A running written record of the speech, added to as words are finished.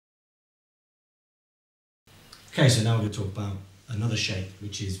Okay, so now we're going to talk about another shape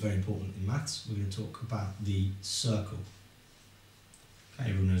which is very important in maths. We're going to talk about the circle. Okay,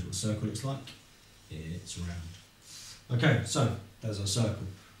 everyone knows what a circle looks like. It's round. Okay, so there's our circle.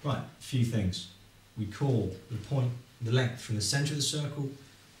 Right, a few things. We call the point, the length from the centre of the circle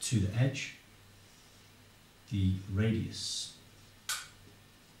to the edge, the radius.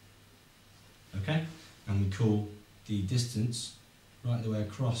 Okay, and we call the distance right the way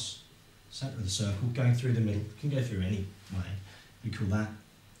across the centre of the circle, going through the middle, can go through any way. We call that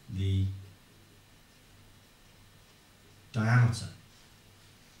the diameter.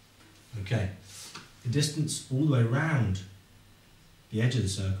 Okay, the distance all the way around the edge of the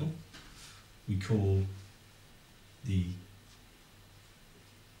circle we call the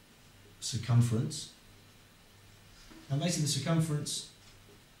circumference. And basically the circumference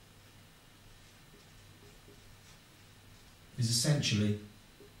is essentially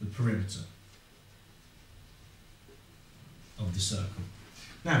the perimeter of the circle.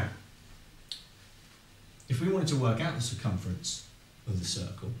 Now, if we wanted to work out the circumference of the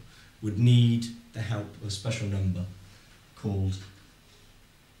circle, we'd need the help of a special number called,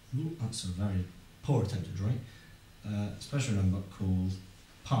 that's a very poor attempt at drawing, a special number called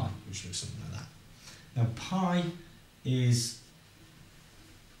pi, which looks something like that. Now, pi is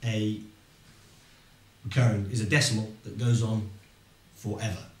a decimal that goes on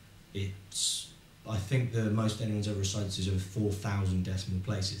forever. It's, I think the most anyone's ever recited is over 4,000 decimal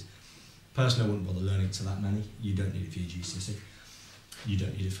places. Personally, I wouldn't bother learning to that many. You don't need it for your GCSE. You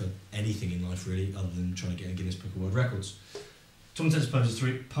don't need it for anything in life really, other than trying to get a Guinness Book of World Records. To all intents and purposes,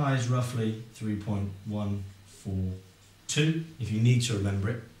 pi is roughly 3.142, if you need to remember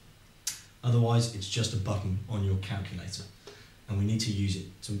it. Otherwise, it's just a button on your calculator. And we need to use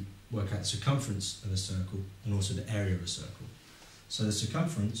it to work out the circumference of a circle and also the area of a circle. So the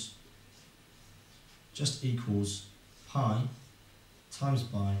circumference just equals pi times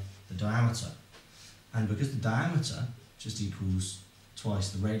by the diameter. And because the diameter just equals twice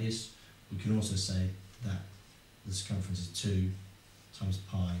the radius, we can also say that the circumference is 2 times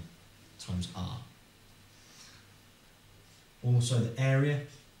pi times r. Also the area,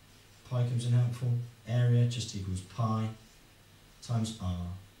 pi comes in helpful, area just equals pi times r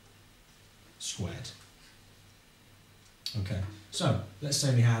squared. Okay, so let's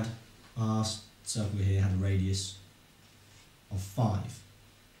say we had our circle here had a radius of 5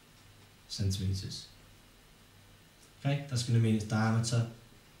 centimetres. Okay, that's going to mean its diameter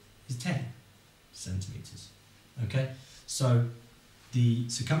is 10 centimetres. Okay, so the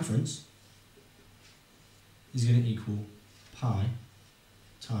circumference is going to equal pi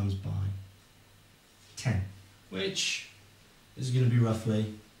times by 10, which is going to be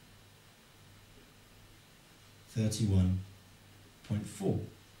roughly 31.4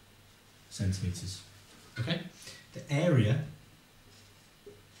 centimetres. Okay, the area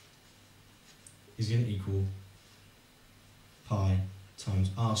is going to equal pi times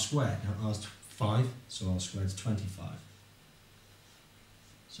r squared. Now r is 5, so r squared is 25.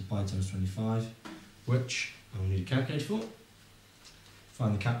 So pi times 25, which I will need a calculator for.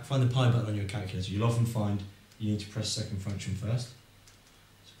 Find the pi button on your calculator. You'll often find you need to press second function first.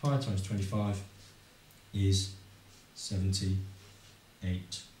 So pi times 25 is 78.5.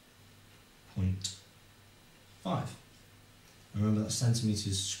 Remember that's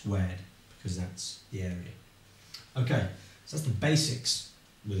centimetres squared because that's the area. Okay, so that's the basics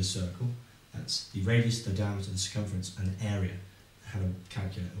with a circle. That's the radius, the diameter, the circumference, and the area. How to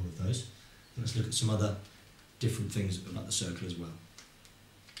calculate all of those. Let's look at some other different things about the circle as well.